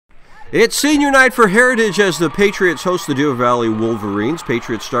It's senior night for Heritage as the Patriots host the Deer Valley Wolverines.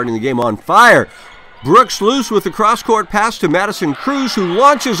 Patriots starting the game on fire. BROOKE SLOUS with the cross-court pass to MADDISON KRUSE, who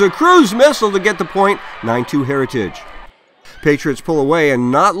launches a KRUSE missile to get the point. 9-2 Heritage. Patriots pull away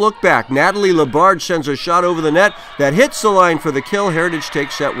and not look back. NATALIE LABARGE sends a shot over the net that hits the line for the kill. Heritage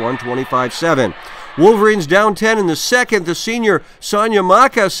takes set 1, 25-7. Wolverines down 10 in the second. The senior SANIYA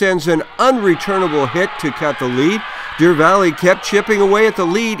MAKA sends an unreturnable hit to cut the lead. Deer Valley kept chipping away at the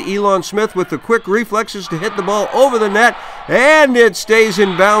lead. ELON Smith with the quick reflexes to hit the ball over the net, and it stays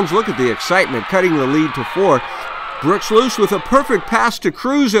in bounds. Look at the excitement, cutting the lead to 4. BROOKE SLOUS with a perfect pass to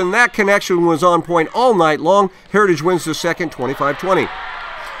KRUSE, and that connection was on point all night long. Heritage wins the second, 25-20.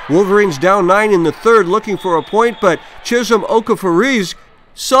 Wolverines down 9 in the third, looking for a point, but Chisholm Okafariz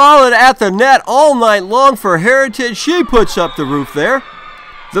solid at the net all night long for Heritage. She puts up the roof there.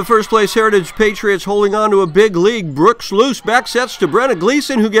 The first place Heritage Patriots holding on to a big lead. BROOKE SLOUS back sets to Brenna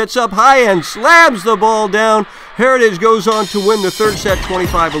Gleason, who gets up high and slams the ball down. Heritage goes on to win the third set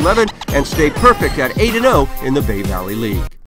 25-11 and stay perfect at 8-0 in the Bay Valley League.